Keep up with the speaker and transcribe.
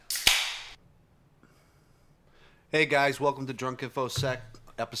Hey guys, welcome to Drunk Info Sec,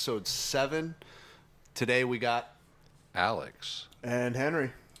 episode 7. Today we got Alex. And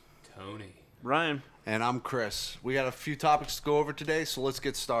Henry. Tony. Ryan. And I'm Chris. We got a few topics to go over today, so let's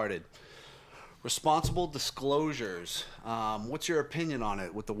get started. Responsible disclosures. What's your opinion on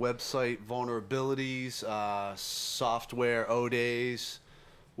it with the website vulnerabilities, software O-days?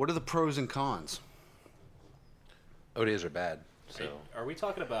 What are the pros and cons? O-days are bad. So Are we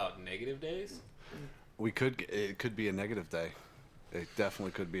talking about negative days? It could be a negative day. It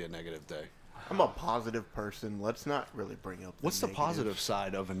definitely could be a negative day. I'm a positive person. Let's not really bring up What's the negatives. positive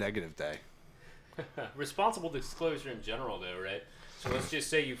side of a negative day? Responsible disclosure in general, though, right? So let's just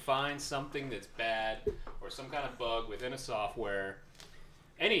say you find something that's bad or some kind of bug within a software,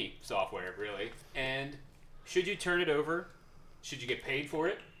 any software, really, and should you turn it over? Should you get paid for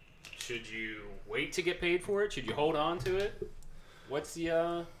it? Should you wait to get paid for it? Should you hold on to it? What's the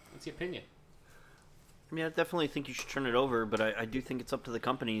opinion? I mean, I definitely think you should turn it over, but I do think it's up to the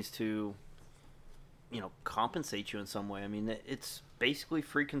companies to, compensate you in some way. I mean, it's basically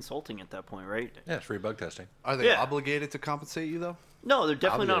free consulting at that point, right? yeah, it's free bug testing. Are they Yeah. obligated to compensate you, though? No, they're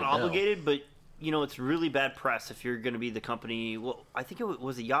definitely not Obligated, obligated, but, it's really bad press if you're going to be the company. Well, I think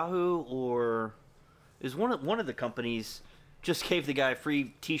was it Yahoo or it was one of the companies just gave the guy a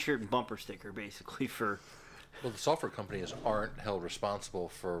free T-shirt and bumper sticker, basically, for... Well, the software companies aren't held responsible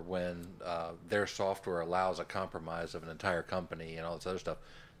for when their software allows a compromise of an entire company and all this other stuff.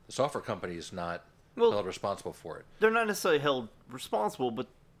 The software company is not held responsible for it. They're not necessarily held responsible, but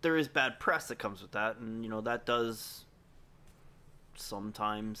there is bad press that comes with that, and that does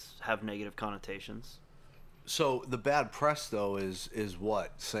sometimes have negative connotations. So the bad press though is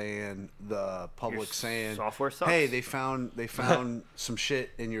what? Saying the public Your saying software sucks. hey, they found some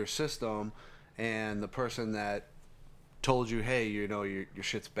shit in your system, and the person that told you, hey, your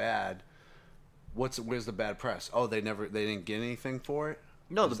shit's bad. Where's the bad press? Oh, they didn't get anything for it?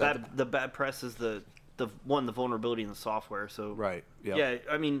 No, Is the bad press is the vulnerability in the software. So Right. Yep. yeah,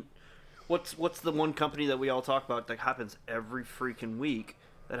 I mean, what's the one company that we all talk about that happens every freaking week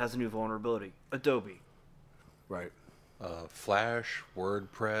that has a new vulnerability? Adobe. Right. Flash,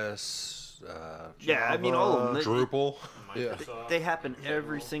 WordPress, Yeah, I mean all of them. Drupal. Microsoft. They happen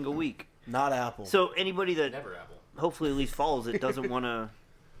every single week. Not Apple. So anybody that Never Apple. hopefully at least follows it doesn't want to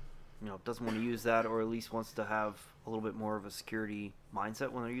use that, or at least wants to have a little bit more of a security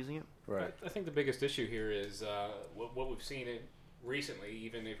mindset when they're using it. Right. I think the biggest issue here is what we've seen recently,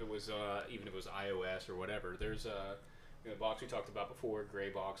 even if it was iOS or whatever. There's the box we talked about before,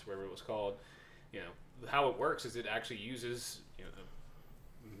 Gray Box, whatever it was called. How it works is it actually uses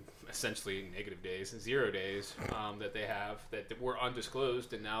essentially negative days, 0 days that they have that were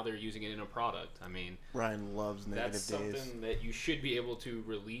undisclosed, and now they're using it in a product. I mean, Ryan loves negative that's days. something that you should be able to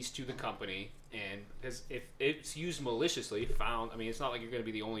release to the company, and because if it's used maliciously, it's not like you're going to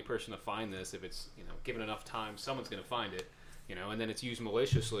be the only person to find this. If it's given enough time, someone's going to find it, and then it's used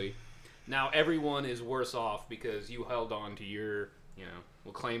maliciously. Now everyone is worse off because you held on to your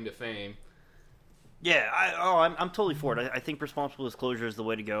claim to fame. Yeah, I'm totally for it. I think responsible disclosure is the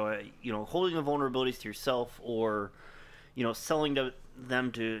way to go. Holding the vulnerabilities to yourself, or selling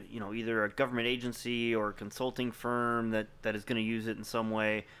them to either a government agency or a consulting firm that is going to use it in some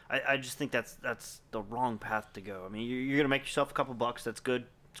way. I just think that's the wrong path to go. I mean, you're going to make yourself a couple bucks. That's good.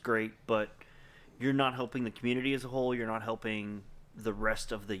 It's great, but you're not helping the community as a whole. You're not helping the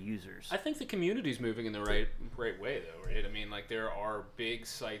rest of the users. I think the community's moving in the right way, though, right? I mean, like, there are big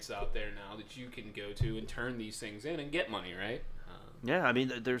sites out there now that you can go to and turn these things in and get money, right? Yeah, I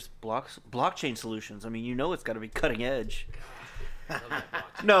mean, there's blockchain solutions. I mean, it's got to be cutting edge.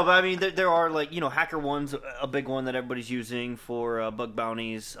 No, but I mean, there are HackerOne's a big one that everybody's using for bug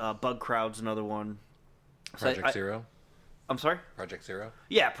bounties. Bugcrowd's another one. Project Zero. I'm sorry? Project Zero.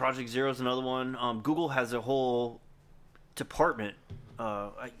 Yeah, Project Zero's another one. Google has a whole department.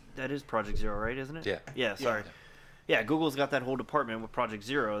 That is Project Zero, right? Isn't it? Yeah. Yeah. Sorry. Yeah, Google's got that whole department with Project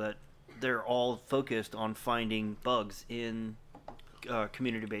Zero that they're all focused on finding bugs in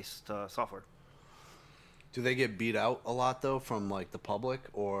community-based software. Do they get beat out a lot though from the public,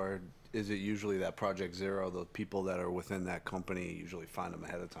 or is it usually that Project Zero, the people that are within that company usually find them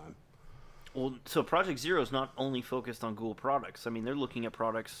ahead of time? Well, so Project Zero is not only focused on Google products. I mean, they're looking at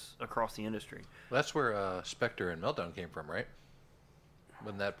products across the industry. Well, that's where Spectre and Meltdown came from, right?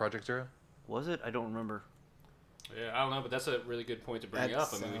 Wasn't that Project Zero? Was it? I don't remember. Yeah, I don't know, but that's a really good point to bring That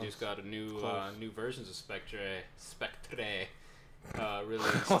up. I mean, we just got a new versions of Spectre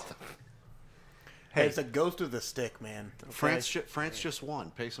released. Hey, it's a ghost of the stick, man. Okay? France just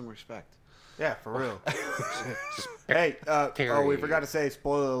won. Pay some respect. Yeah, for real. Hey, we forgot to say,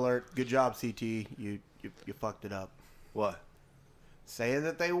 spoiler alert. Good job, CT. You you fucked it up. What? Saying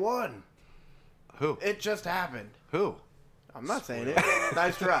that they won. Who? It just happened. Who? I'm not saying it.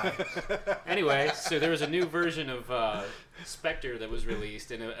 Nice try. Anyway, so there was a new version of Spectre that was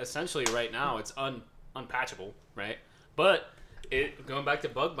released, and essentially right now it's unpatchable, right? But going back to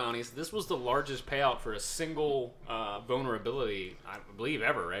bug bounties, this was the largest payout for a single vulnerability, I believe,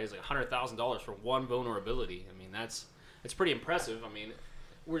 ever, right? It's like $100,000 for one vulnerability. I mean, it's pretty impressive. I mean,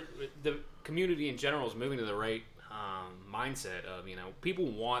 the community in general is moving to the right mindset of, people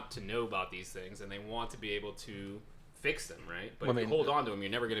want to know about these things, and they want to be able to fix them, right? But if you hold on to them, you're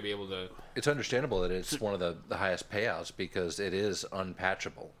never going to be able to. It's understandable that it's one of the highest payouts because it is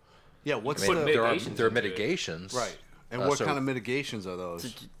unpatchable. Yeah, what's there are mitigations, right? And what kind of mitigations are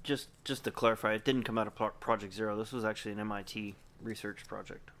those? Just to clarify, it didn't come out of Project Zero. This was actually an MIT research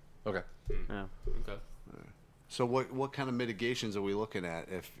project. Okay. Yeah. Okay. So what kind of mitigations are we looking at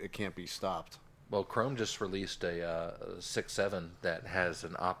if it can't be stopped? Well, Chrome just released a 6.7 that has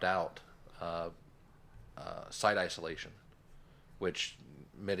an opt-out site isolation, which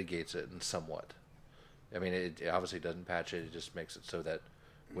mitigates it in somewhat. I mean, it obviously doesn't patch it. It just makes it so that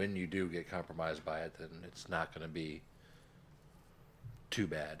when you do get compromised by it, then it's not going to be too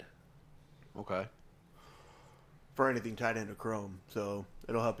bad. Okay. For anything tied into Chrome, so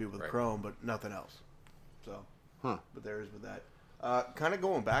it'll help you with Right. Chrome, but nothing else. So, Huh. but there is with that. Kind of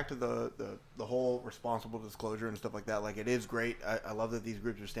going back to the whole responsible disclosure and stuff like that. Like, it is great. I love that these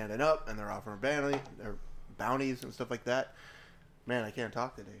groups are standing up and they're offering bounties and stuff like that. Man, I can't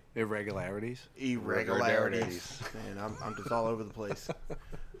talk today. Irregularities? Irregularities. Man, I'm just all over the place.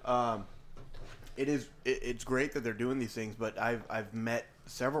 It's great that they're doing these things, but I've met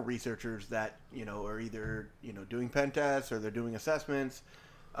several researchers that are either doing pen tests or they're doing assessments,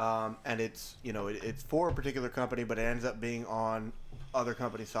 and it's for a particular company, but it ends up being on other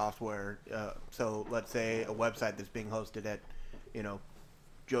company software. So let's say a website that's being hosted at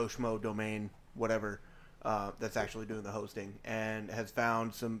Joe Schmo domain whatever. That's actually doing the hosting and has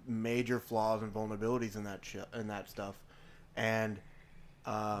found some major flaws and vulnerabilities in that stuff, and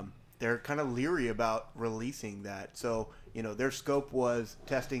they're kind of leery about releasing that. So their scope was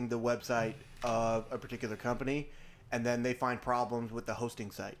testing the website of a particular company, and then they find problems with the hosting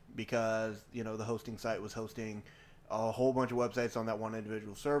site because the hosting site was hosting a whole bunch of websites on that one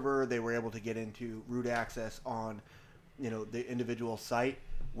individual server. They were able to get into root access on the individual site,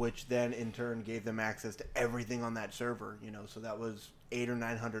 which then in turn gave them access to everything on that server. So that was 800 or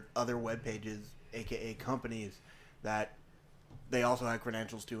 900 other web pages, aka companies, that they also had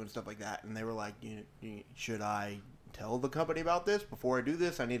credentials to and stuff like that. And they were like, should I tell the company about this before I do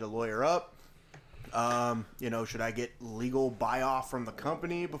this? I need a lawyer up. Should I get legal buy-off from the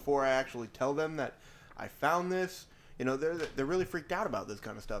company before I actually tell them that I found this? They're really freaked out about this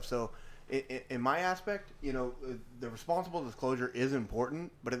kind of stuff. So in my aspect, the responsible disclosure is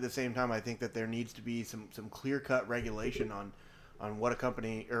important, but at the same time, I think that there needs to be some clear-cut regulation on what a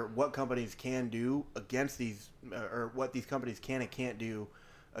company or what companies can do against these, or what these companies can and can't do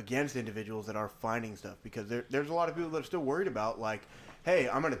against individuals that are finding stuff. Because there's a lot of people that are still worried about, like, hey,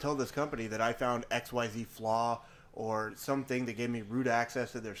 I'm going to tell this company that I found XYZ flaw or something that gave me root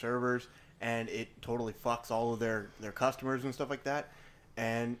access to their servers, and it totally fucks all of their customers and stuff like that.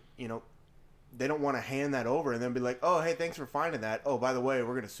 And, they don't want to hand that over and then be like, oh, hey, thanks for finding that. Oh, by the way,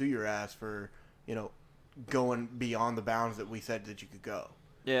 we're going to sue your ass for, going beyond the bounds that we said that you could go.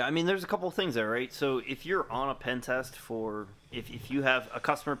 Yeah, I mean, there's a couple of things there, right? So if you're on a pen test if you have a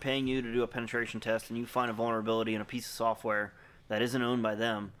customer paying you to do a penetration test and you find a vulnerability in a piece of software that isn't owned by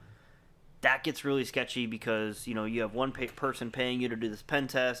them, that gets really sketchy because, you have one person paying you to do this pen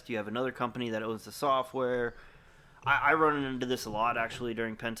test. You have another company that owns the software. I run into this a lot actually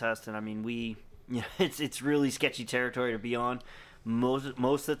during pen test, and I mean it's really sketchy territory to be on. Most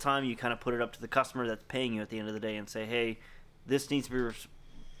of the time, you kind of put it up to the customer that's paying you at the end of the day and say, hey, this needs to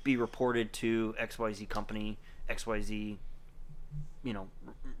be reported to XYZ company, XYZ,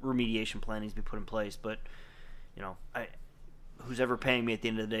 remediation plan needs to be put in place. But who's ever paying me at the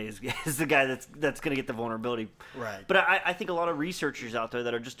end of the day is the guy that's going to get the vulnerability. Right. But I think a lot of researchers out there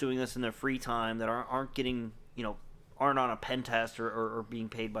that are just doing this in their free time that aren't getting aren't on a pen test or being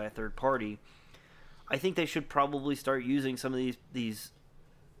paid by a third party, I think they should probably start using some of these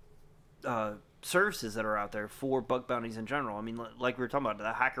services that are out there for bug bounties in general. I mean, like we were talking about,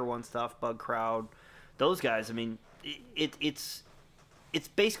 the HackerOne stuff, BugCrowd, those guys. I mean, it's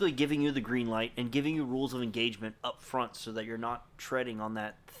basically giving you the green light and giving you rules of engagement up front so that you're not treading on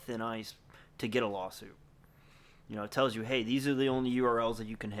that thin ice to get a lawsuit. It tells you, hey, these are the only URLs that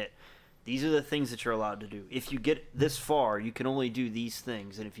you can hit. These are the things that you're allowed to do. If you get this far, you can only do these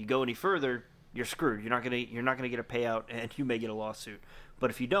things. And if you go any further, you're screwed. You're not gonna get a payout, and you may get a lawsuit. But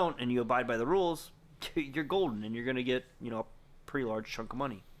if you don't and you abide by the rules, you're golden, and you're gonna get a pretty large chunk of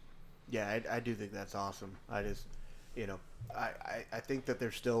money. Yeah, I do think that's awesome. I just, I think that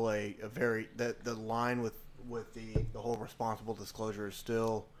there's still a very the line with the whole responsible disclosure is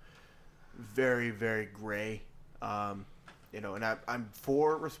still very, very gray. And I'm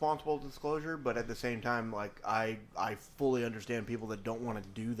for responsible disclosure, but at the same time, like I fully understand people that don't want to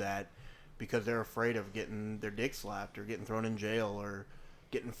do that because they're afraid of getting their dick slapped or getting thrown in jail or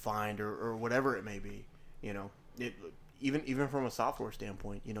getting fined or whatever it may be. Even from a software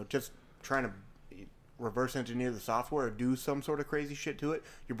standpoint, just trying to reverse engineer the software or do some sort of crazy shit to it,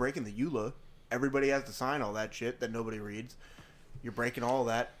 you're breaking the EULA. Everybody has to sign all that shit that nobody reads. You're breaking all of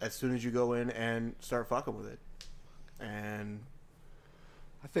that as soon as you go in and start fucking with it. And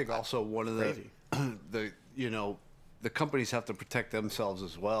I think also one of the the companies have to protect themselves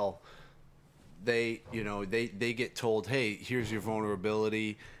as well. They get told, hey, here's your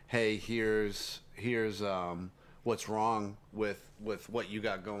vulnerability. Hey, here's what's wrong with what you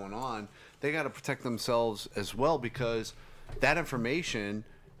got going on. They got to protect themselves as well because that information,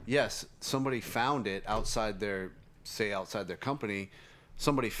 yes, somebody found it outside their company.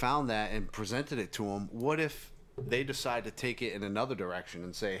 Somebody found that and presented it to them. What if they decide to take it in another direction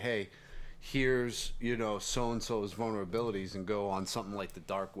and say, hey, here's so-and-so's vulnerabilities and go on something like the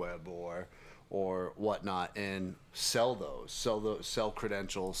dark web or whatnot and sell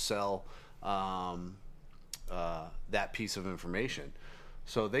credentials, sell that piece of information.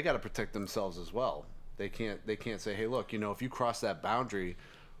 So they got to protect themselves as well. They can't say, hey, look, if you cross that boundary,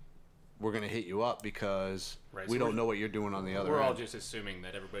 we're going to hit you up because we don't know what you're doing on the other end. We're all just assuming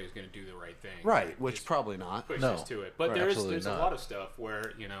that everybody's going to do the right thing. Right, which probably not. Pushes to it. But there's a lot of stuff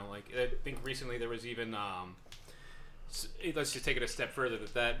where, I think recently there was even, let's just take it a step further,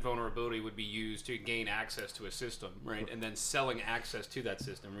 that vulnerability would be used to gain access to a system, right? And then selling access to that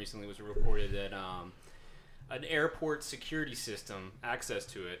system. Recently was reported that an airport security system, access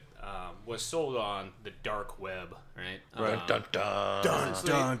to it, was sold on the dark web, right? Right. Dun dun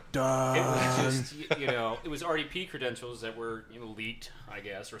dun dun. It was just, it was RDP credentials that were leaked, I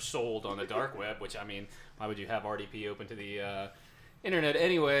guess, or sold on the dark web. Which, I mean, why would you have RDP open to the internet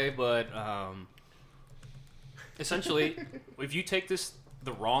anyway? But essentially, if you take this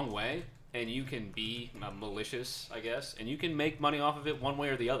the wrong way, and you can be malicious, I guess, and you can make money off of it one way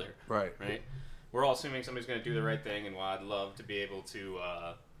or the other. Right. Right. We're all assuming somebody's going to do the right thing, and while I'd love to be able to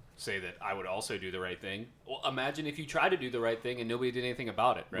say that I would also do the right thing, well, imagine if you try to do the right thing and nobody did anything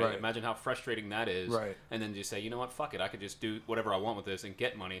about it, right? Imagine how frustrating that is, right? And then just say, you know what, fuck it, I could just do whatever I want with this and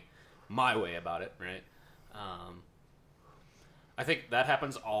get money my way about it, right? I think that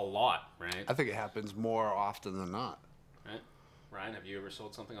happens a lot, right? I think it happens more often than not. Right? Ryan, have you ever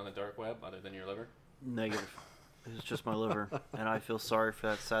sold something on the dark web other than your liver? Negative. It's just my liver, and I feel sorry for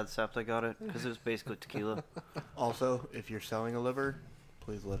that sad sap that got it because it was basically tequila. Also, if you're selling a liver,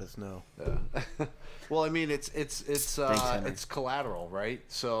 please let us know. Yeah. Well, I mean, it's collateral, right?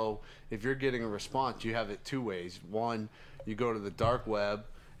 So if you're getting a response, you have it two ways. One, you go to the dark web,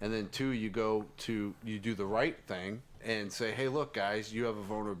 and then two, you do the right thing and say, hey, look, guys, you have a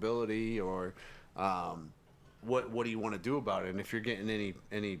vulnerability, or what do you want to do about it? And if you're getting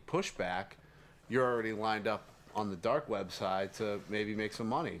any pushback, you're already lined up on the dark web side to maybe make some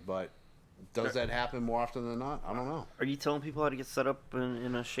money. But does that happen more often than not? I don't know. Are you telling people how to get set up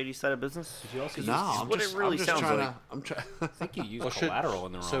in a shady side of business? No, I think you use collateral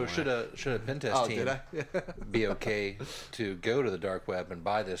in the wrong way. So should a pen test team be okay to go to the dark web and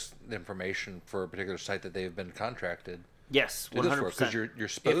buy this information for a particular site that they've been contracted? Yes, 100%. Because you're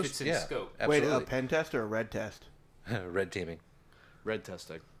supposed if it's in scope. Absolutely. Wait, a pen test or a red test? Red teaming. Red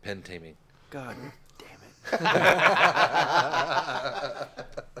testing. Pen teaming. God damn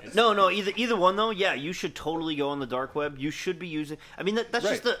it. No, either one though. Yeah, you should totally go on the dark web. You should be using. I mean, that's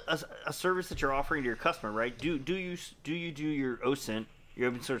just a service that you're offering to your customer, right? Do you do your OSINT, your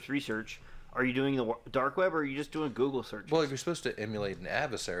open source research? Are you doing the dark web, or are you just doing Google search? Well, if you're supposed to emulate an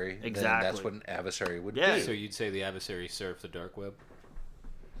adversary, then that's what an adversary would do. So you'd say the adversary surf the dark web?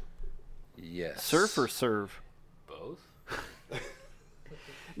 Yes. Surf or serve? Both.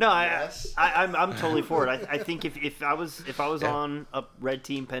 No, I'm totally for it. I think if I was on a red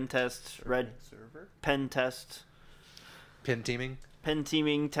team pen test, pen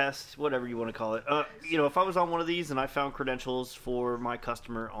teaming test, whatever you want to call it. If I was on one of these and I found credentials for my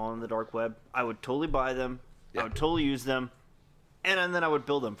customer on the dark web, I would totally buy them. Yeah. I would totally use them, and then I would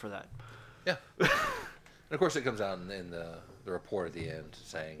bill them for that. Yeah. And of course, it comes out in the report at the end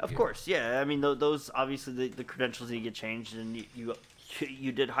saying. Of course, yeah. I mean, those obviously the credentials need to get changed, and you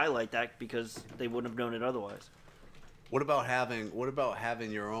you did highlight that because they wouldn't have known it otherwise. What about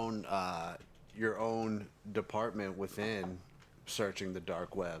having your own department within searching the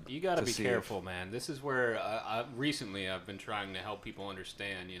dark web? You got to be see careful, man. This is where recently I've been trying to help people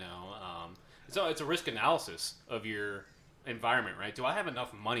understand. It's a risk analysis of your environment, right? Do I have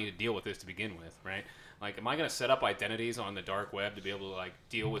enough money to deal with this to begin with, right? Like, am I going to set up identities on the dark web to be able to like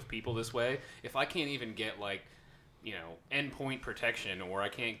deal with people this way? If I can't even get like, endpoint protection, or I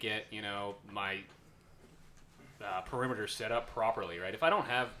can't get my perimeter set up properly, right? If I don't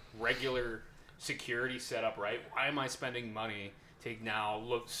have regular security set up right, why am I spending money to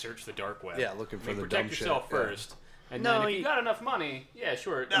now search the dark web? Yeah, looking for the protect dumb yourself shit, yeah. first. And then if you got enough money, yeah,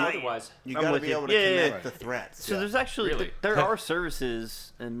 sure. Otherwise, You I'm got to with be you. able to Yeah, connect the threats. So there's actually Really? there are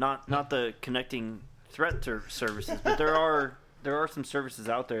services, and not the connecting threat services, but there are some services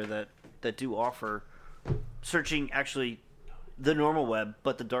out there that do offer searching actually the normal web,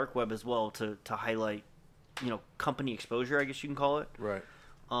 but the dark web as well to highlight company exposure, I guess you can call it. Right.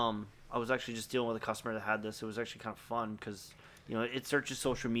 I was actually just dealing with a customer that had this. It was actually kind of fun because it searches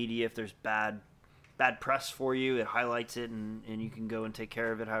social media. If there's bad press for you, it highlights it, and you can go and take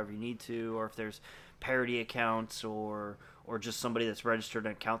care of it however you need to. Or if there's parody accounts or just somebody that's registered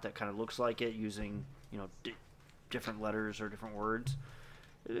an account that kind of looks like it using different letters or different words.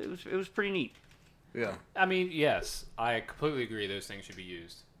 It was pretty neat. Yeah. I mean, yes, I completely agree those things should be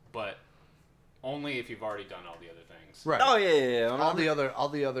used, but only if you've already done all the other things. Right. Oh yeah. All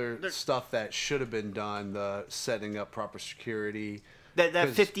the other stuff that should have been done, the setting up proper security. That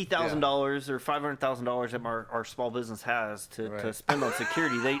 'Cause, $50,000 or $500,000 that our small business has to Right. spend on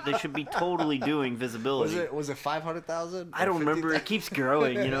security, they should be totally doing visibility. Was it 500,000? I don't remember. It keeps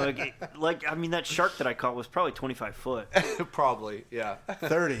growing. That shark that I caught was probably 25 foot. Probably, yeah.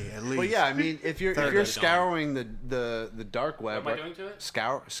 30 at least. Well, yeah. I mean, if you're Third. scouring the dark web, What am I doing to it?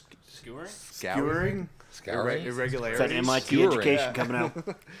 Scouring. Skewering? Skewering? Irregularities. It's that MIT Skewering. education Yeah. coming out.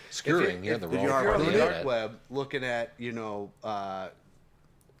 Skewering, you're in the if wrong you are part If of you're the on the dark internet. web looking at Did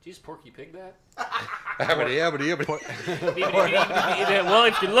you just Porky Pig that? Well,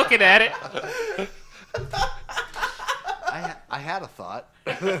 if you're looking at it. I had a thought.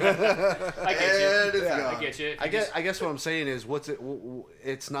 I get you. gone. I get you. I guess what I'm saying is,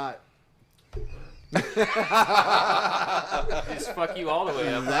 it's not. Just fuck you all the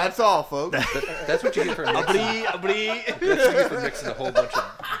way up. That's all, folks. That's what you get for mixing. That's what you get for mixing a whole bunch of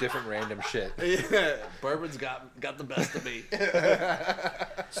different random shit. Yeah, bourbon's got the best of me.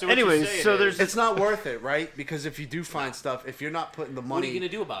 So what Anyways, you're saying so is, there's- It's not worth it, right? Because if you do find stuff, if you're not putting the money, what are you gonna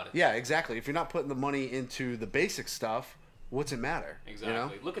do about it? Yeah, exactly. If you're not putting the money into the basic stuff, what's it matter? Exactly. You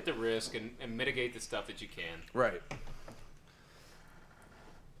know? Look at the risk and mitigate the stuff that you can, Right.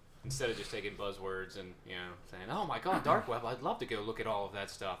 instead of just taking buzzwords and saying, "Oh my God, dark web! I'd love to go look at all of that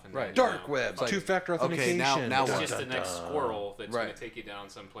stuff." And Right. then, Dark web, like, two-factor okay, authentication. now It's what? just the next squirrel that's Right. going to take you down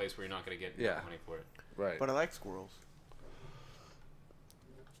someplace where you're not going to get Yeah. money for it. Right. But I like squirrels.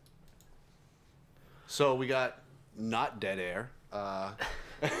 So we got not dead air.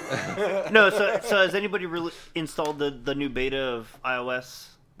 No, so has anybody installed the new beta of iOS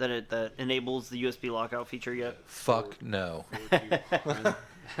that enables the USB lockout feature yet? Fuck no.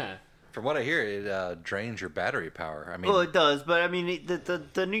 From what I hear, it drains your battery power. I mean, Well, it does, but I mean,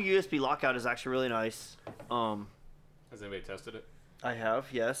 the new USB lockout is actually really nice. Has anybody tested it? I have,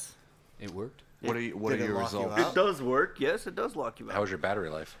 yes. It worked. What are Did your it lock you results? out? It does work. Yes, it does lock you out. how was your battery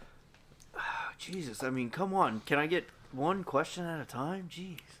life? Jesus, I mean, come on. Can I get one question at a time?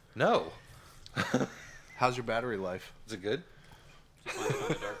 Jeez. No. How's your battery life? Is it good? Did you find it on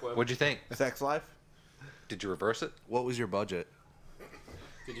the dark web? What'd you think? Sex life? Did you reverse it? What was your budget?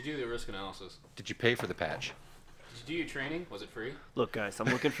 Did you do the risk analysis? Did you pay for the patch? Did you do your training? Was it free? Look, guys, I'm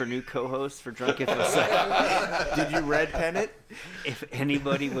looking for new co-hosts for Drunk InfoSec. Did you red pen it? If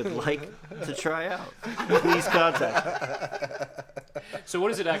anybody would like to try out, please contact. So what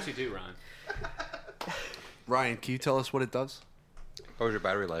does it actually do, Ron? Ryan, can you tell us what it does? How was your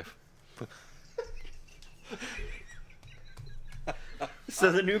battery life?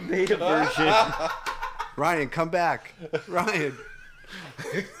 So the new beta version. Ryan, come back. Ryan.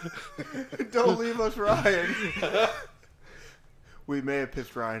 Don't leave us, Ryan. We may have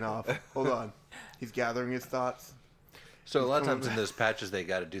pissed Ryan off. Hold on. He's gathering his thoughts. So a lot of times in those patches, they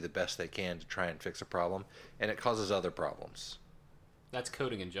got to do the best they can to try and fix a problem, and it causes other problems. That's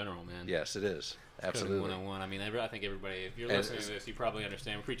coding in general, man. Yes, it is. Absolutely. Coding 101. I mean, I think everybody, if you're And listening to it's- this, you probably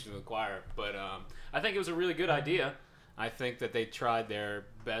understand. We're preaching to the choir. But I think it was a really good idea. I think that they tried their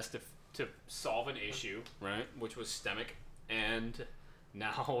best to solve an issue, right, which was systemic. And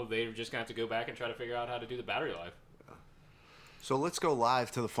now they're just going to have to go back and try to figure out how to do the battery life. So let's go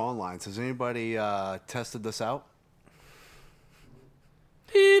live to the phone lines. Has anybody tested this out?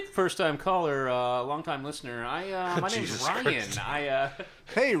 Beep. First time caller, long time listener. My name's Jesus Ryan. Christ. I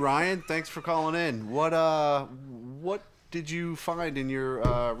Hey Ryan, thanks for calling in. What did you find in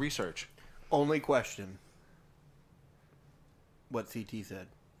your research? Only question. What CT said.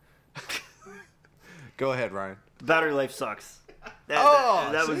 Go ahead, Ryan. Battery life sucks.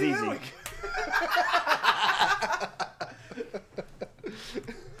 That was see, easy. there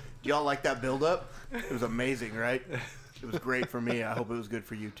Do y'all like that build up? It was amazing, right? It was great for me. I hope it was good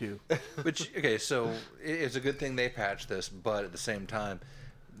for you too. Which, okay, so it's a good thing they patched this, but at the same time,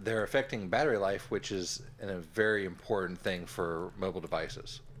 they're affecting battery life, which is a very important thing for mobile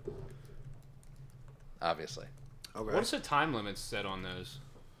devices. Obviously. Okay. What's the time limit set on those?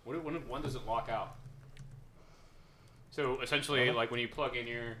 When does it lock out? So essentially, like when you plug in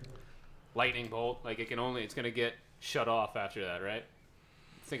your lightning bolt, like it's going to get shut off after that, right?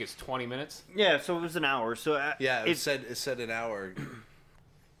 I think it's 20 minutes. Yeah, so it was an hour. So Yeah, it said an hour.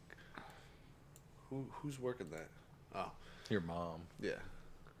 Who's working that? Oh, Your mom. yeah.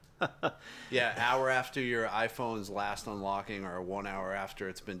 Yeah, hour after your iPhone's last unlocking, or 1 hour after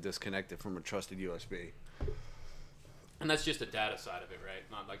it's been disconnected from a trusted USB. And that's just the data side of it, right?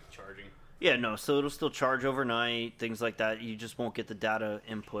 Not like the charging. Yeah, no, so it'll still charge overnight, things like that. You just won't get the data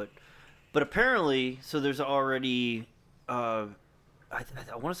input. But apparently, so there's already, I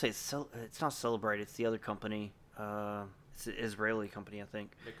want to say it's not Celebrite, it's the other company. It's an Israeli company, I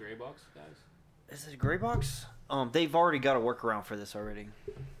think. The gray box guys? Is it Graybox? They've already got a workaround for this already.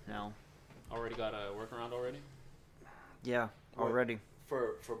 Now. Already got a workaround already? Yeah, already.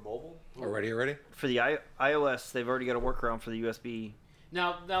 For mobile? Already? For the iOS, they've already got a workaround for the USB.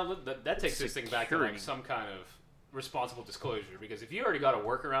 Now that takes this thing back to like Security. some kind of responsible disclosure, because if you already got a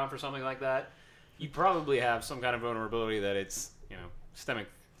workaround for something like that, you probably have some kind of vulnerability that it's, stemming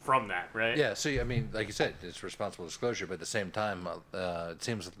from that, right? Yeah, so, I mean, like you said, it's responsible disclosure, but at the same time, it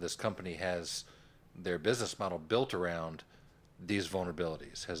seems that this company has their business model built around these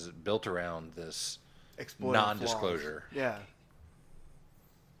vulnerabilities, has it built around this Exploiting non-disclosure. flaws. Yeah.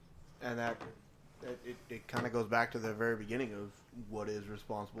 And it kind of goes back to the very beginning of what is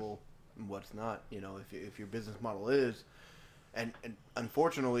responsible and what's not. If your business model is, and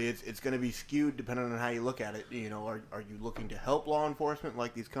unfortunately, it's going to be skewed depending on how you look at it. Are you looking to help law enforcement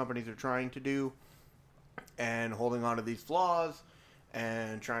like these companies are trying to do, and holding on to these flaws,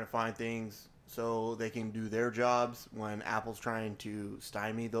 and trying to find things so they can do their jobs when Apple's trying to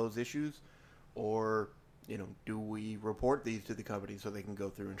stymie those issues, or do we report these to the company so they can go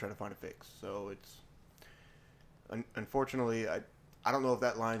through and try to find a fix? So it's unfortunately, I don't know if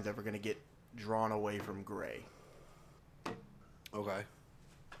that line's ever going to get drawn away from gray. Okay.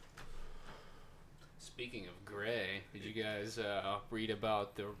 Speaking of gray, did you guys read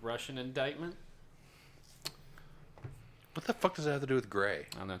about the Russian indictment? What the fuck does that have to do with gray?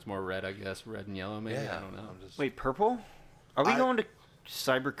 I don't know, it's more red, I guess. Red and yellow, maybe? I don't know. Wait, purple? Are we I- going to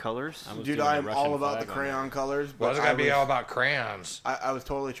cyber colors? I was Dude, doing the I'm Russian all about the flag on crayon colors, Why but is it gotta be all about crayons? I was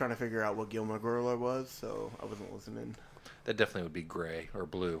totally trying to figure out what Gilmore Girl was, so I wasn't listening. That definitely would be gray or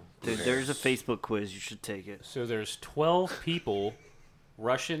blue. Dude, there's a Facebook quiz. You should take it. So there's 12 people,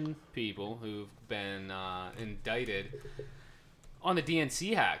 Russian people, who've been indicted on the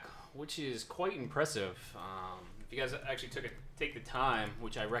DNC hack, which is quite impressive. If you guys actually take the time,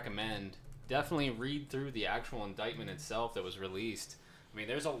 which I recommend, definitely read through the actual indictment itself that was released. I mean,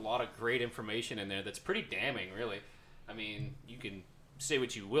 there's a lot of great information in there that's pretty damning, really. I mean, you can say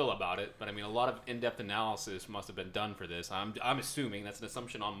what you will about it, but I mean, a lot of in-depth analysis must have been done for this. I'm assuming that's an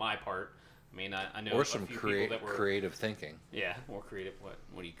assumption on my part. I mean, I know Or a some few people that were creative thinking. yeah, more creative. What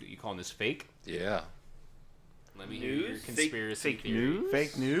are you calling this fake? Yeah. Let me hear your News? conspiracy Fake theory. news?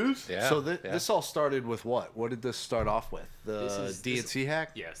 Fake news? Yeah. So yeah. this all started with what? What did this start off with? The This is- DNC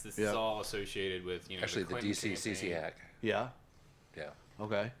hack? Yes, this Yeah. is all associated with Actually, the Clinton DCCC campaign. hack. Yeah. Yeah.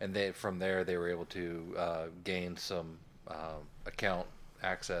 Okay. And from there, they were able to gain some account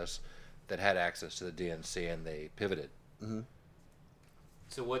access that had access to the DNC, and they pivoted.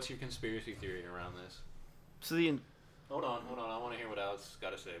 So what's your conspiracy theory around this? So the Hold on. I want to hear what Alex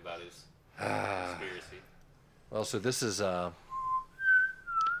got to say about his conspiracy. Well, so this is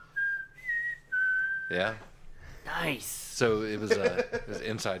yeah. nice. So it was an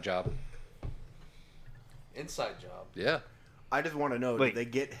inside job. Inside job. Yeah. I just want to know, Wait. did they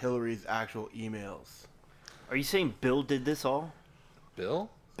get Hillary's actual emails? Are you saying Bill did this all? Bill?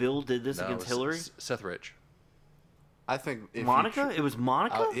 Bill did this No, it against was Hillary? Seth Rich. I think if Monica? You It was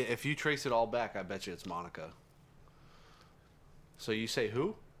Monica? if you trace it all back, I bet you it's Monica. So you say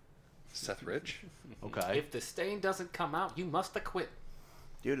who? Seth Rich? Okay. If the stain doesn't come out, you must acquit.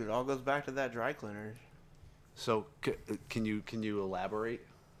 Dude, it all goes back to that dry cleaner. So can you elaborate?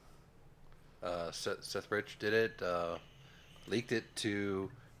 Seth Rich did it, leaked it to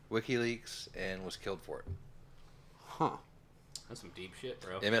WikiLeaks, and was killed for it. Huh. That's some deep shit,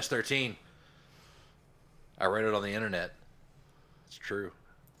 bro. MS-13. I read it on the internet. It's true.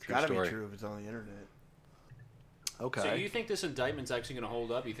 It's gotta be true if it's on the internet. Okay. So you think this indictment's actually going to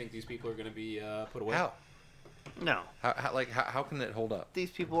hold up? You think these people are going to be put away? How? No. How can it hold up? These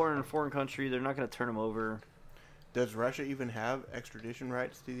people are in a foreign country. They're not going to turn them over. Does Russia even have extradition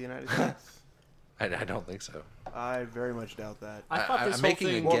rights to the United States? I don't think so. I very much doubt that. I thought this I'm whole making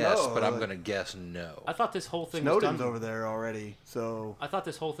thing. a guess, Well, no, but I'm going to guess no. I thought this whole thing Snowden's was done. over there already, so I thought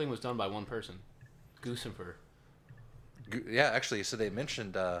this whole thing was done by one person, Guccifer. Yeah, actually, so they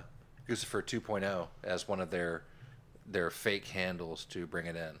mentioned Guccifer 2.0 as one of their fake handles to bring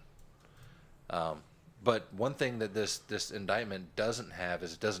it in. But one thing that this indictment doesn't have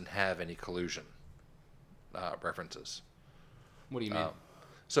is it doesn't have any collusion references. What do you mean?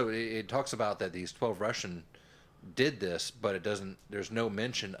 So it talks about that these 12 Russian did this, but it doesn't. There's no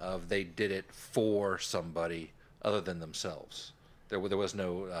mention of they did it for somebody other than themselves. There was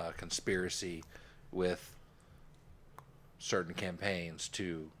no conspiracy with certain campaigns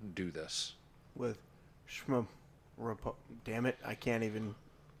to do this. with damn it, I can't even.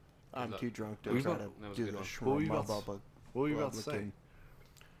 I'm too drunk to That was try a- to that was a do good the one. What were you about to- What were you about to say? Republican.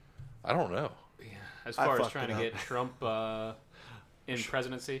 I don't know. Yeah, as I far as fucked trying it to up. get Trump in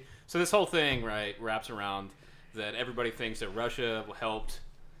presidency. So this whole thing, right, wraps around that everybody thinks that Russia helped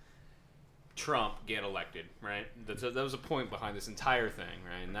Trump get elected, right? That was a point behind this entire thing,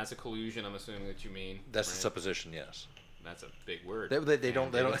 right? And that's a collusion, I'm assuming that you mean. That's the right? supposition, yes. That's a big word. They don't. And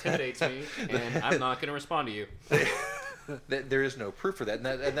They it don't. intimidates me, and I'm not going to respond to you. There is no proof for that,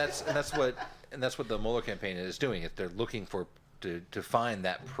 and that's what the Mueller campaign is doing. They're looking to find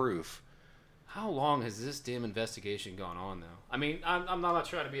that proof. How long has this damn investigation gone on, though? I mean, I'm not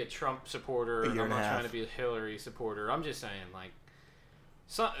trying to be a Trump supporter. A year I'm and a not half. trying to be a Hillary supporter. I'm just saying, like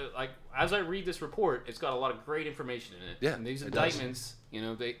as I read this report, it's got a lot of great information in it. Yeah, And these it does. indictments,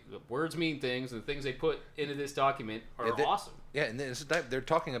 the words mean things, and the things they put into this document are awesome. Yeah, and they're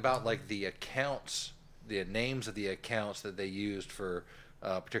talking about like the accounts, the names of the accounts that they used for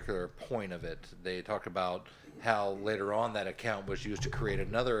a particular point of it. They talk about how later on that account was used to create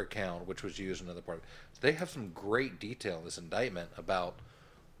another account, which was used in another part. So they have some great detail in this indictment about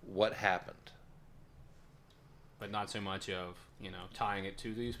what happened. But not so much of, tying it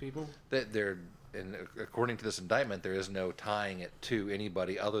to these people. And according to this indictment, there is no tying it to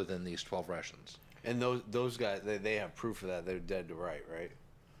anybody other than these 12 Russians. And those guys, they have proof of that. They're dead to right, right?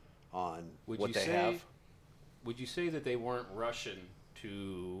 On Would what you they say, have. Would you say that they weren't Russian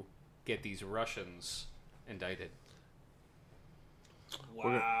to get these Russians indicted?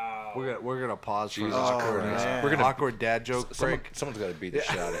 Wow. We're gonna pause for an Jesus awkward, Christ. Man. we're gonna awkward dad joke break. Someone's got to beat the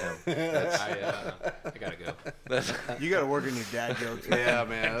shit out of him. That's, I gotta go. that's, You got to work on your dad jokes. Yeah,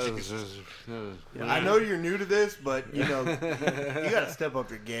 man. that was I know you're new to this, but you got to step up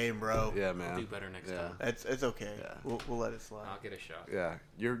your game, bro. yeah, man. Do better next Yeah. time. It's okay. Yeah. We'll let it slide. I'll get a shot. Yeah,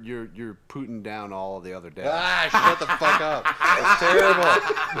 you're Putin down all of the other dads. shut the fuck up. That's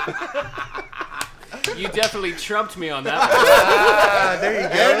terrible. You definitely trumped me on that one. There you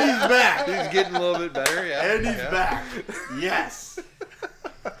go. And he's back. He's getting a little bit better, yeah. And he's yeah. back. Yes.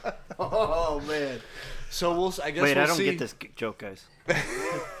 Oh man. So I guess Wait, we'll I don't see. get this joke, guys.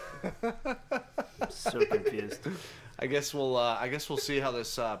 So confused. I guess we'll see how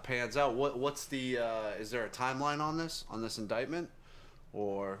this pans out. What's the is there a timeline on this indictment,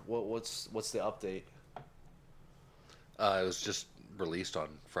 or what's the update? It was just released on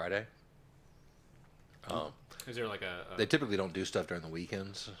Friday. Is there like a They typically don't do stuff during the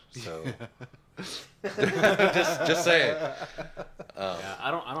weekends, so just say it. yeah,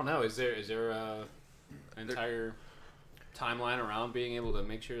 I don't know. Is there a entire timeline around being able to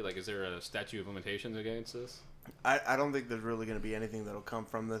make sure? Like, is there a statute of limitations against this? I don't think there's really going to be anything that'll come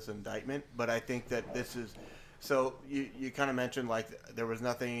from this indictment, but I think that this is. So you kind of mentioned like there was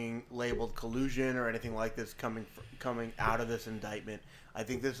nothing labeled collusion or anything like this coming out of this indictment. I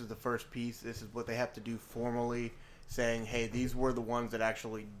think this is the first piece. This is what they have to do formally, saying, hey, these were the ones that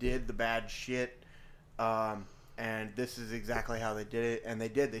actually did the bad shit, and this is exactly how they did it. And they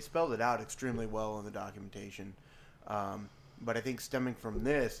did. They spelled it out extremely well in the documentation. But I think stemming from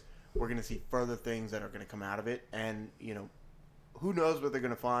this, we're going to see further things that are going to come out of it. And, who knows what they're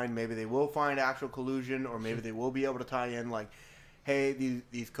going to find. Maybe they will find actual collusion, or maybe they will be able to tie in like, hey,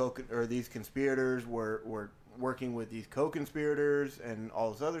 these conspirators were working with these co-conspirators and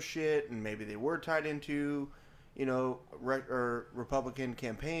all this other shit, and maybe they were tied into, you know, or Republican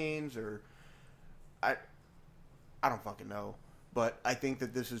campaigns, or I don't fucking know. But I think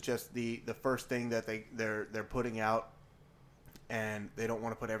that this is just the first thing that they're putting out, and they don't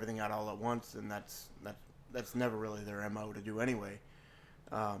want to put everything out all at once, and that's never really their MO to do anyway.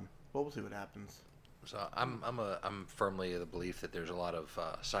 But we'll see what happens. So I'm firmly of the belief that there's a lot of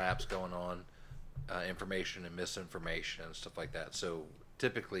psyops going on, information and misinformation and stuff like that. So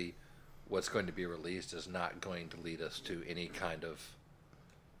typically, what's going to be released is not going to lead us to any kind of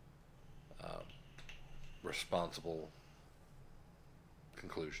responsible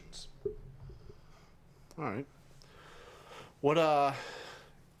conclusions. All right. What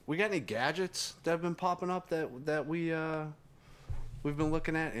we got any gadgets that have been popping up that we've been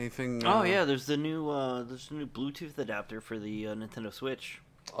looking at? Anything? Oh yeah, there's the new Bluetooth adapter for the Nintendo Switch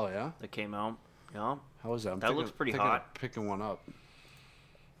Oh yeah. that came out. Yeah. How is that? That looks pretty thinking of hot. Picking one up.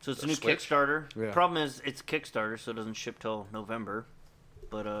 So it's The a new Switch? Kickstarter. Yeah. Problem is it's Kickstarter, so it doesn't ship till November.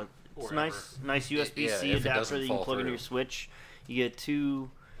 But it's a Or nice USB-C Yeah, if it adapter doesn't that you can fall plug into through. your Switch. You get two.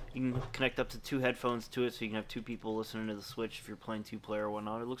 You can connect up to 2 headphones to it, so you can have 2 people listening to the Switch if you're playing 2-player or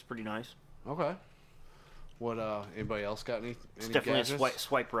whatnot. It looks pretty nice. Okay. What? Anybody else got any? It's any definitely gadgets? a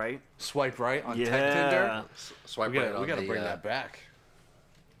swipe right. Swipe right on Yeah. Tech Tinder. Swipe We right got on to the bring that back.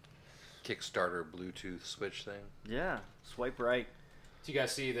 Kickstarter Bluetooth Switch thing. Yeah, swipe right. Do you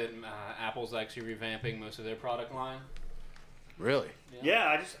guys see that Apple's actually revamping most of their product line? Really?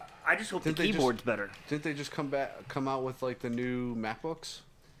 Yeah, I just hope Didn't the they just- keyboard's better. Didn't they just come out with like the new MacBooks?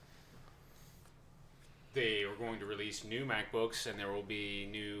 They are going to release new MacBooks, and there will be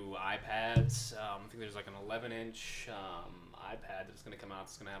new iPads. I think there's like an 11-inch iPad that's going to come out.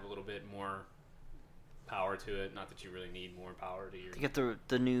 It's going to have a little bit more power to it. Not that you really need more power to your. You get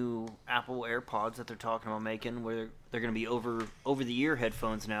the new Apple AirPods that they're talking about making, where they're going to be over the ear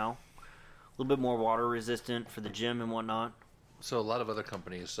headphones now, a little bit more water resistant for the gym and whatnot. So a lot of other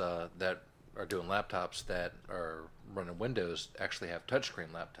companies that are doing laptops that are running Windows actually have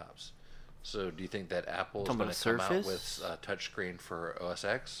touchscreen laptops. So do you think that Apple is Talking going about to come out Surface? with a touchscreen for OS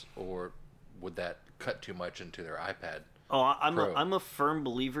X, or would that cut too much into their iPad? Oh, I'm Pro. a firm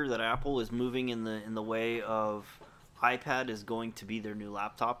believer that Apple is moving in the way of iPad is going to be their new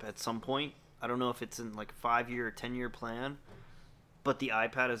laptop at some point. I don't know if it's in like a 5-year or 10-year plan, but the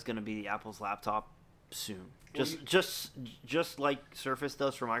iPad is going to be the Apple's laptop soon. Just like Surface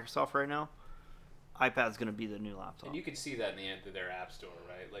does for Microsoft right now, iPad's going to be the new laptop. And you can see that in the end of their App Store,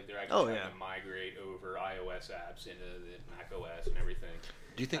 right? Like they're Oh, actually trying yeah. to migrate over iOS apps into the Mac OS and everything.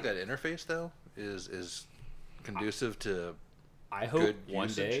 Do you think that interface though is conducive to? I hope Good one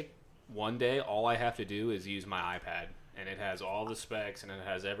usage? day, all I have to do is use my iPad, and it has all the specs, and it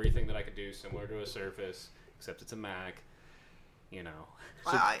has everything that I could do similar to a Surface, except it's a Mac. You know,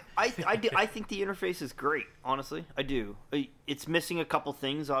 I think the interface is great. Honestly, I do. It's missing a couple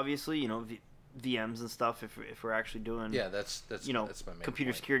things, obviously. You know, VMs and stuff. If we're actually doing Yeah, that's you know that's my main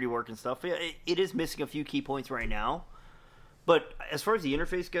computer point. security work and stuff. Yeah, it is missing a few key points right now. But as far as the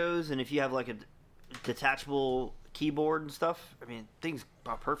interface goes, and if you have like a detachable keyboard and stuff, I mean, thing's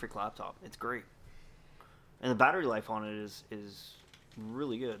a perfect laptop. It's great, and the battery life on it is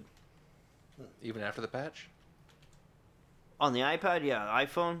really good. Even after the patch. On the iPad, yeah,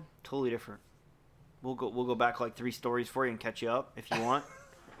 iPhone, totally different. We'll go back like 3 stories for you and catch you up if you want.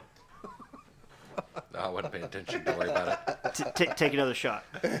 No, I wasn't paying attention. Don't worry about it. Take another shot.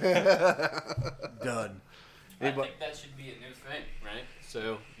 Done. I think that should be a new thing, right?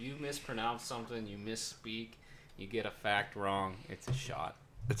 So you mispronounce something, you misspeak, you get a fact wrong, it's a shot.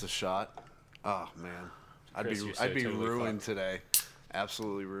 It's a shot. Oh man, Chris, you're so I'd be totally ruined fucked. today.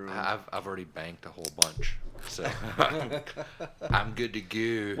 Absolutely ruined. I've already banked a whole bunch, so I'm good to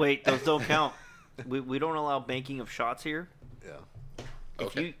go. Wait, those don't count. We don't allow banking of shots here. Yeah.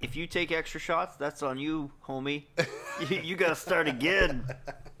 Okay. If you take extra shots, that's on you, homie. you gotta start again.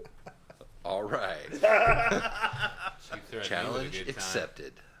 All right. You threatened me with a Challenge good time.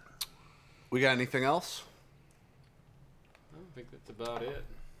 accepted. We got anything else? I don't think that's about it.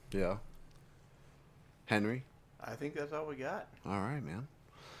 Yeah. Henry. I think that's all we got. All right, man.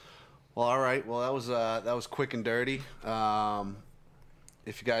 Well, all right. Well, that was quick and dirty.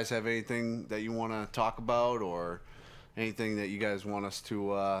 If you guys have anything that you want to talk about or anything that you guys want us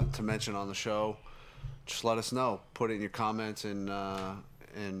to mention on the show, just let us know. Put it in your comments in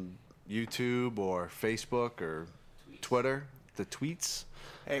YouTube or Facebook or Twitter, the tweets.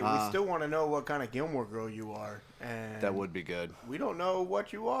 Hey, we still want to know what kind of Gilmore Girl you are, and That would be good. we don't know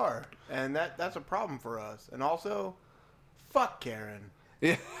what you are, and that's a problem for us. And also, fuck Karen.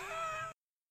 Yeah.